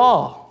then the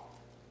law?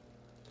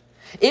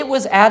 It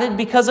was added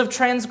because of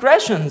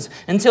transgressions,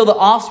 until the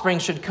offspring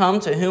should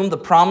come to whom the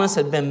promise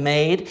had been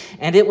made,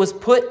 and it was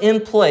put in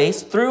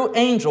place through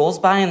angels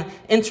by an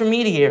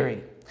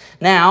intermediary.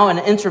 Now, an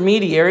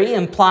intermediary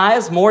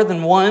implies more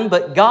than one,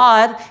 but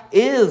God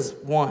is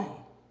one.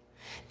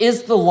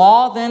 Is the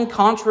law then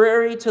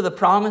contrary to the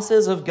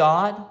promises of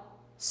God?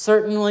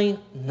 Certainly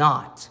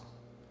not.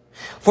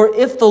 For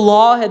if the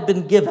law had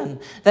been given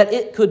that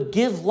it could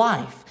give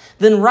life,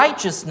 then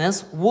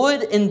righteousness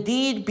would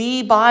indeed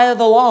be by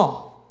the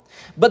law.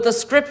 But the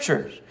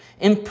Scriptures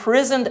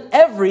imprisoned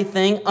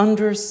everything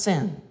under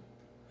sin,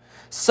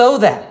 so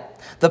that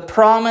the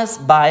promise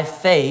by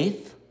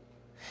faith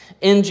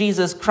in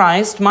Jesus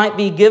Christ might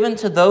be given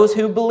to those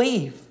who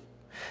believe.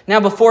 Now,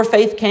 before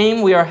faith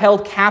came, we are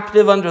held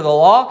captive under the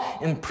law,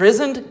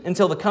 imprisoned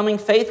until the coming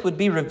faith would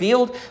be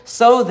revealed.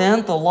 So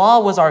then, the law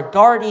was our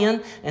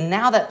guardian, and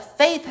now that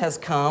faith has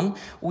come,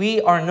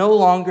 we are no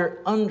longer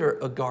under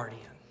a guardian."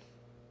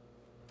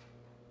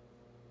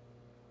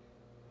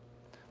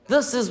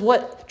 This is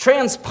what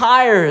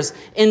transpires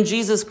in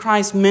Jesus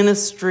Christ's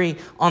ministry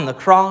on the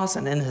cross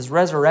and in His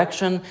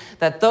resurrection,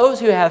 that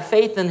those who have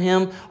faith in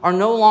Him are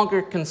no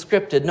longer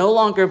conscripted, no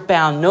longer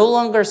bound, no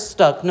longer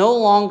stuck, no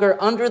longer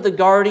under the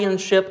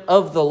guardianship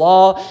of the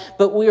law,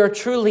 but we are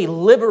truly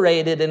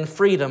liberated in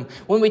freedom.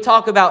 When we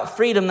talk about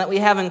freedom that we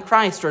have in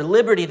Christ or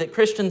liberty that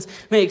Christians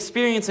may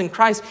experience in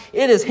Christ,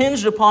 it is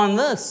hinged upon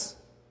this,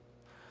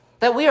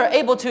 that we are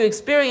able to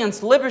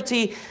experience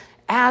liberty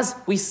as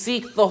we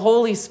seek the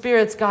Holy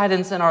Spirit's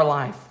guidance in our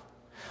life.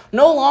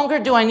 No longer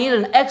do I need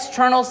an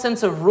external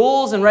sense of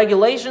rules and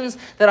regulations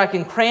that I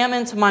can cram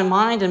into my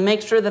mind and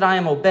make sure that I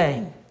am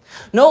obeying.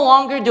 No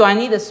longer do I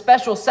need a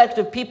special sect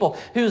of people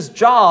whose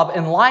job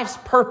and life's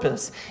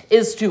purpose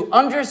is to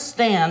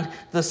understand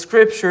the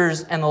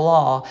Scriptures and the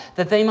law,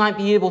 that they might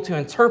be able to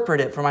interpret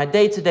it for my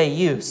day-to-day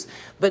use.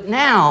 But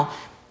now,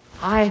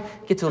 I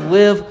get to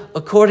live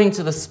according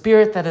to the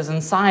Spirit that is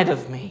inside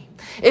of me.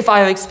 If I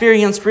have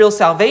experienced real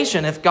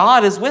salvation, if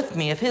God is with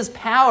me, if His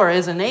power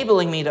is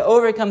enabling me to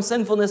overcome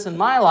sinfulness in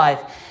my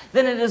life,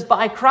 then it is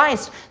by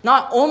Christ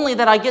not only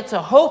that I get to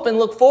hope and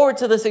look forward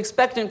to this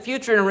expectant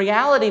future and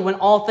reality when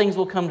all things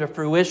will come to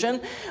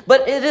fruition,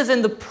 but it is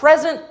in the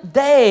present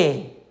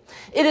day.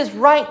 It is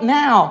right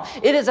now.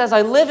 It is as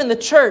I live in the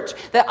church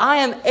that I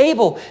am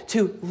able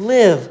to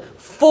live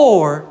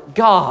for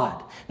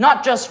God.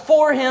 Not just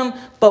for Him,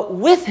 but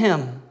with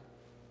Him.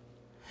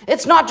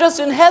 It's not just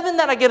in heaven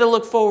that I get to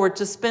look forward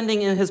to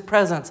spending in His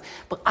presence,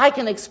 but I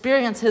can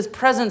experience His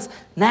presence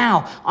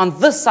now on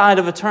this side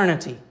of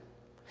eternity.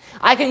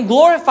 I can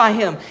glorify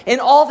Him in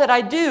all that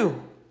I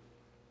do.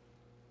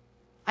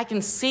 I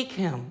can seek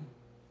Him.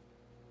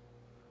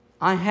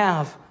 I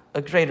have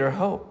a greater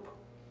hope.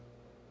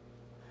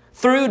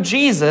 Through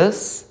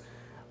Jesus,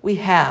 we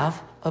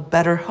have a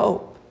better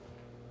hope.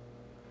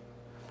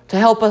 To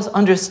help us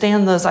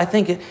understand this, I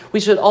think we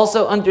should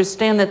also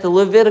understand that the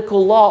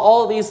Levitical law,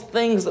 all these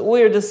things that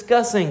we're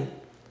discussing,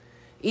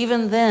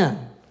 even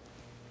then,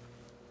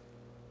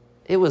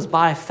 it was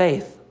by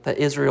faith that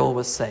Israel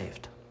was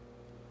saved.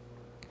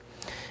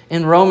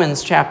 In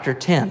Romans chapter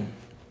 10,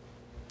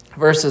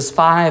 verses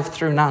 5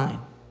 through 9,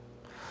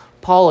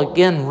 Paul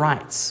again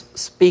writes,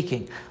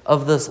 speaking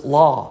of this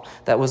law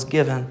that was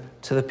given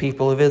to the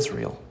people of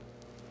Israel.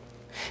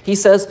 He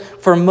says,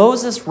 "For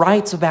Moses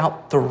writes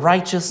about the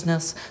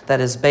righteousness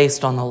that is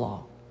based on the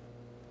law,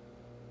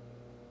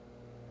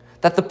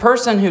 that the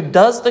person who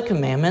does the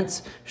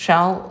commandments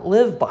shall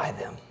live by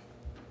them.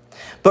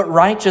 But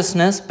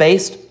righteousness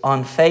based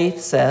on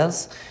faith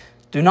says,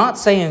 do not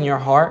say in your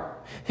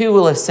heart, who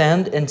will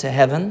ascend into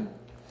heaven,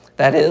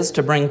 that is,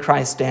 to bring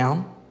Christ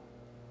down,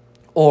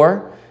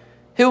 or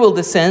who will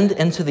descend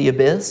into the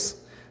abyss,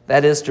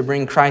 that is, to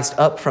bring Christ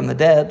up from the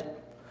dead.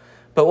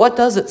 But what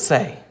does it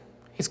say?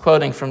 He's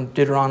quoting from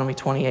Deuteronomy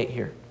 28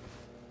 here.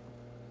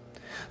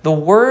 The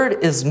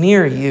word is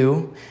near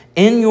you,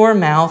 in your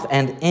mouth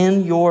and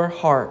in your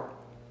heart.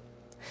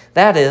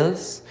 That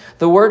is,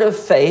 the word of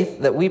faith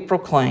that we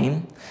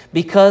proclaim,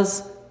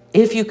 because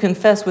if you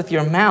confess with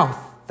your mouth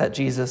that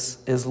Jesus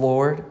is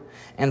Lord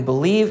and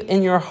believe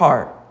in your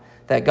heart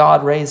that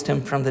God raised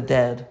him from the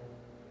dead,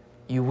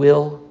 you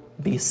will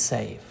be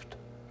saved.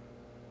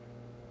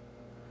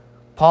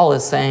 Paul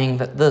is saying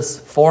that this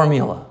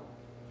formula,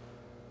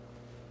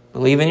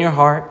 believe in your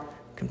heart,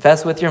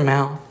 confess with your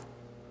mouth,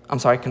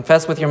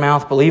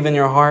 believe in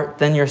your heart,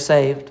 then you're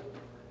saved.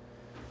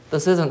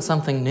 This isn't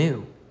something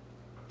new.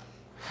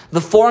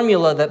 The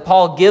formula that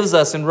Paul gives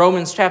us in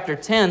Romans chapter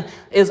 10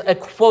 is a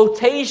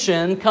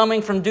quotation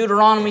coming from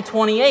Deuteronomy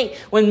 28,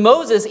 when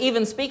Moses,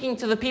 even speaking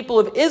to the people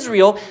of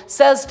Israel,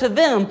 says to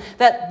them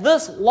that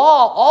this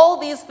law, all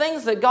these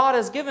things that God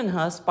has given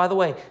us, by the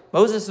way,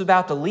 Moses is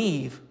about to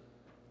leave.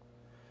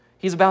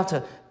 He's about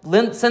to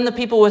send the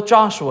people with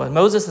Joshua.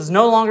 Moses is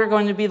no longer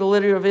going to be the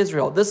leader of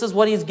Israel. This is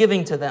what he's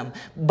giving to them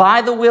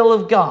by the will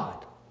of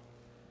God.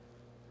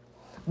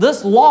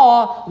 This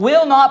law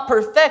will not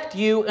perfect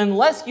you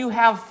unless you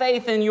have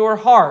faith in your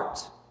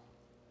heart.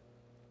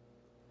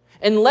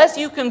 Unless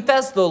you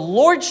confess the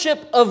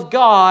lordship of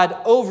God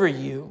over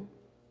you,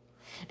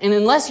 and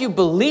unless you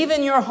believe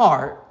in your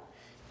heart,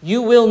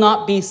 you will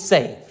not be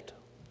saved.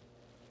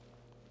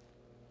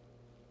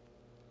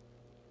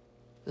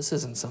 This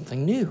isn't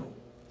something new.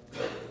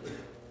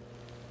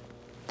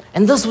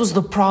 And this was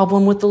the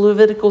problem with the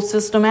Levitical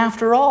system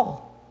after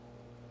all.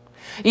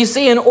 You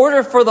see, in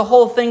order for the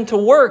whole thing to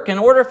work, in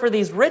order for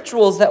these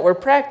rituals that were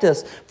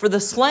practiced, for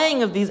the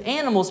slaying of these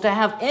animals to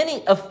have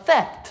any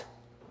effect,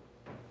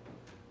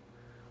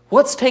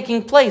 what's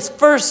taking place?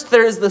 First,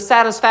 there is the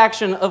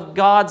satisfaction of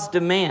God's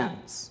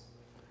demands.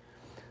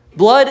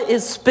 Blood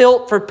is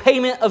spilt for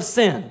payment of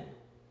sin.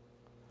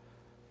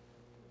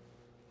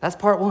 That's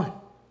part one.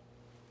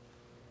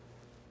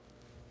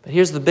 But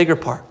here's the bigger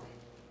part.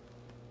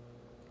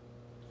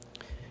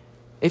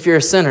 If you're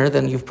a sinner,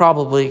 then you've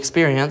probably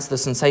experienced the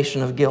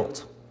sensation of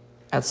guilt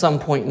at some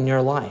point in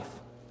your life.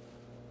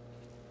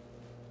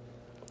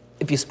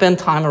 If you spend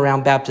time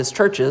around Baptist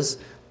churches,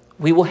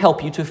 we will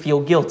help you to feel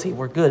guilty.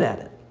 We're good at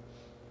it.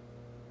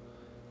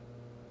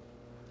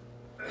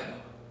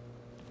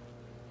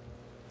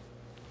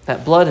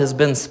 That blood has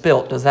been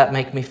spilt. Does that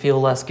make me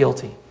feel less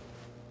guilty?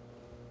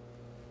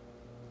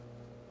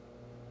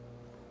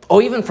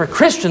 Oh, even for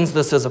Christians,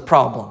 this is a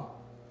problem.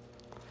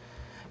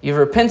 You've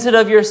repented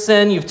of your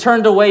sin, you've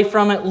turned away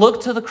from it,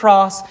 look to the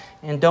cross,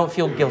 and don't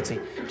feel guilty.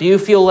 Do you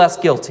feel less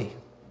guilty?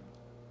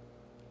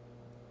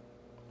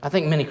 I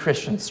think many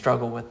Christians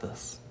struggle with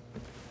this.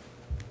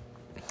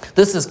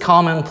 This is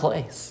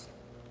commonplace.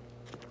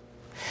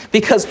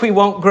 Because we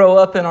won't grow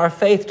up in our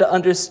faith to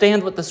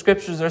understand what the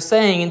Scriptures are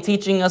saying and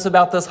teaching us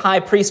about this high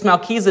priest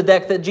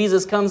Melchizedek that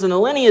Jesus comes in the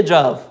lineage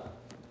of.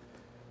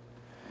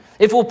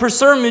 If we'll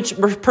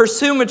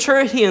pursue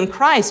maturity in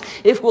Christ,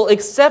 if we'll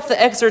accept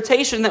the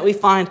exhortation that we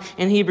find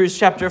in Hebrews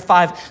chapter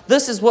 5,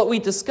 this is what we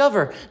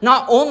discover.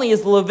 Not only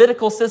is the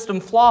Levitical system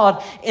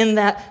flawed in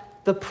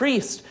that the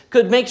priest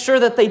could make sure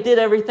that they did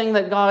everything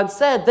that God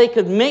said, they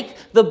could make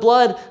the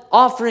blood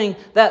offering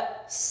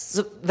that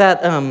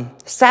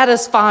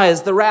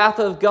satisfies the wrath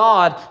of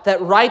God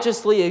that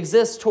righteously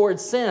exists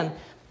towards sin,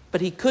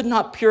 but he could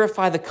not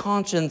purify the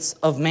conscience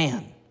of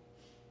man.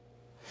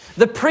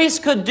 The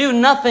priest could do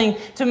nothing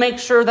to make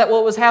sure that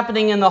what was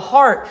happening in the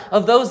heart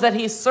of those that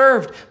he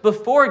served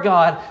before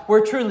God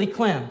were truly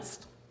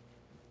cleansed.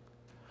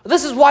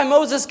 This is why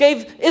Moses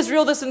gave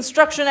Israel this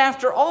instruction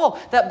after all,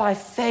 that by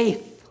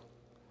faith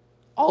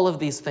all of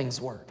these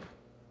things work.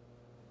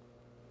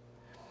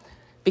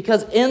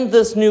 Because in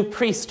this new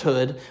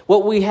priesthood,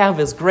 what we have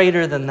is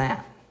greater than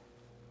that.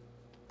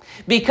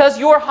 Because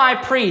your high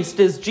priest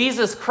is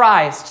Jesus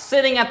Christ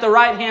sitting at the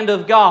right hand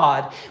of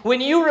God, when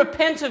you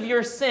repent of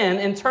your sin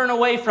and turn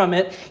away from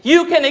it,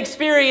 you can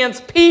experience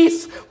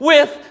peace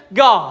with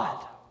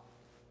God.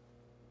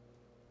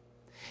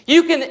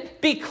 You can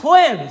be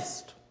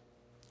cleansed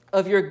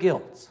of your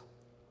guilt.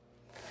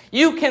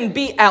 You can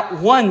be at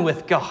one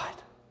with God.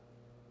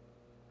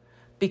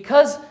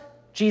 Because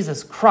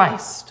Jesus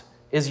Christ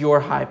is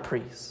your high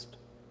priest.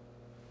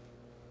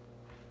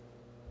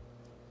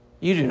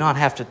 You do not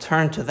have to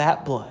turn to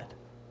that blood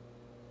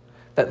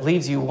that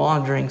leaves you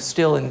wandering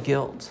still in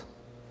guilt.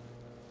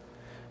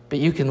 But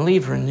you can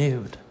leave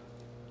renewed.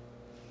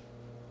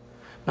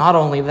 Not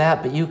only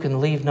that, but you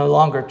can leave no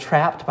longer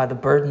trapped by the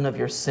burden of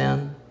your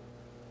sin.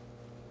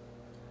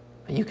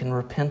 But you can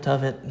repent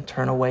of it and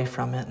turn away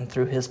from it, and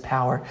through His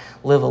power,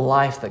 live a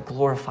life that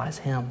glorifies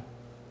Him.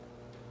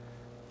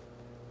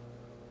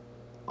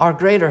 Our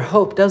greater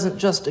hope doesn't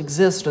just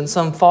exist in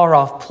some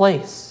far-off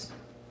place,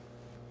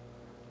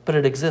 but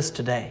it exists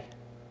today.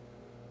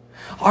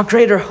 Our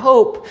greater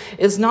hope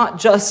is not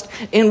just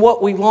in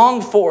what we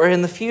long for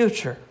in the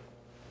future,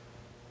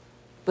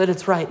 but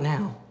it's right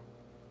now.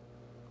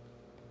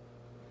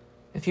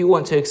 if you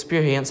want to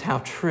experience how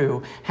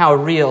true, how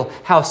real,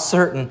 how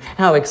certain,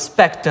 how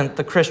expectant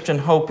the Christian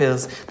hope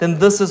is, then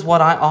this is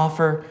what I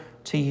offer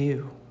to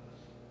you.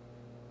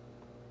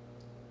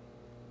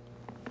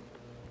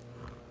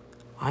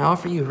 I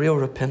offer you real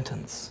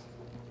repentance.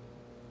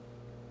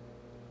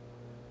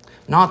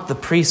 Not the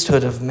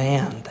priesthood of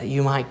man, that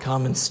you might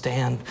come and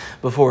stand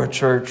before a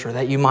church or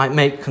that you might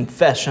make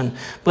confession,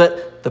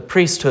 but the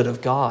priesthood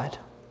of God.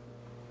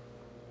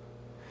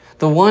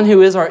 The one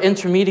who is our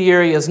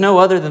intermediary is no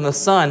other than the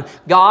Son,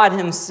 God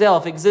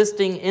himself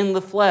existing in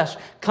the flesh,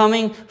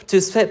 coming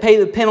to pay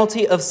the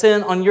penalty of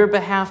sin on your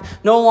behalf,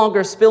 no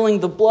longer spilling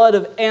the blood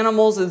of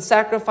animals and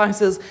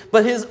sacrifices,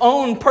 but his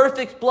own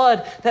perfect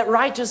blood, that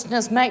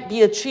righteousness might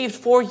be achieved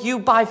for you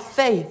by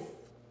faith.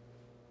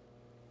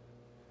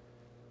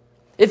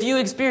 If you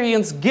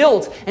experience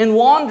guilt and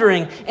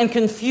wandering and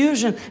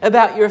confusion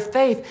about your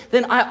faith,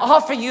 then I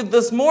offer you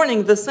this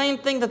morning the same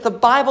thing that the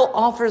Bible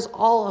offers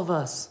all of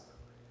us.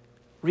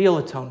 Real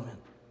atonement.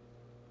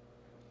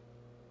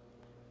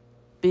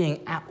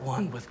 Being at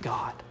one with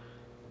God.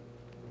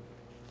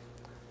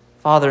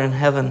 Father in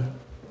heaven,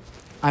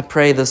 I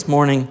pray this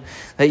morning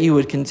that you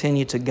would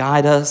continue to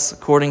guide us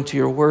according to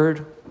your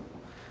word.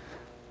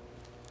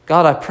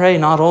 God, I pray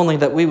not only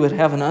that we would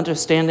have an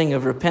understanding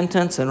of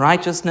repentance and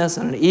righteousness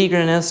and an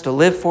eagerness to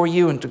live for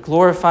you and to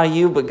glorify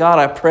you, but God,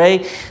 I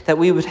pray that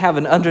we would have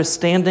an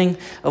understanding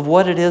of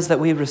what it is that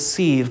we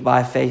receive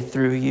by faith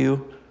through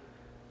you.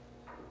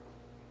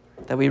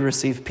 That we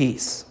receive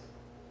peace.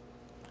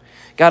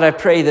 God, I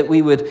pray that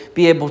we would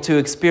be able to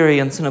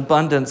experience an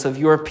abundance of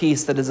your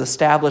peace that is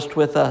established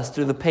with us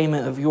through the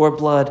payment of your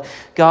blood.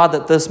 God,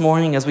 that this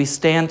morning as we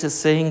stand to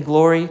sing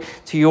glory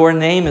to your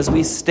name, as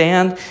we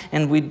stand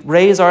and we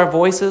raise our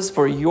voices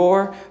for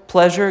your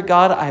pleasure,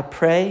 God, I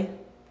pray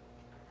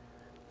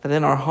that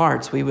in our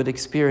hearts we would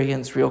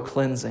experience real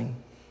cleansing.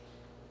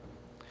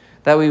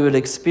 That we would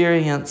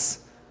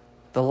experience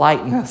the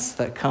lightness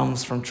that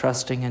comes from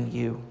trusting in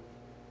you.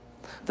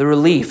 The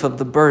relief of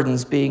the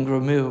burdens being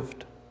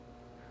removed.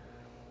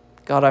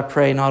 God, I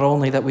pray not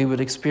only that we would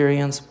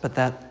experience, but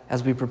that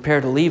as we prepare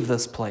to leave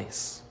this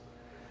place,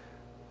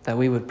 that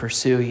we would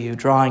pursue you,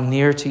 drawing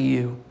near to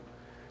you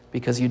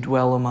because you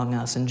dwell among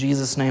us. In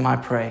Jesus' name I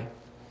pray.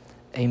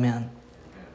 Amen.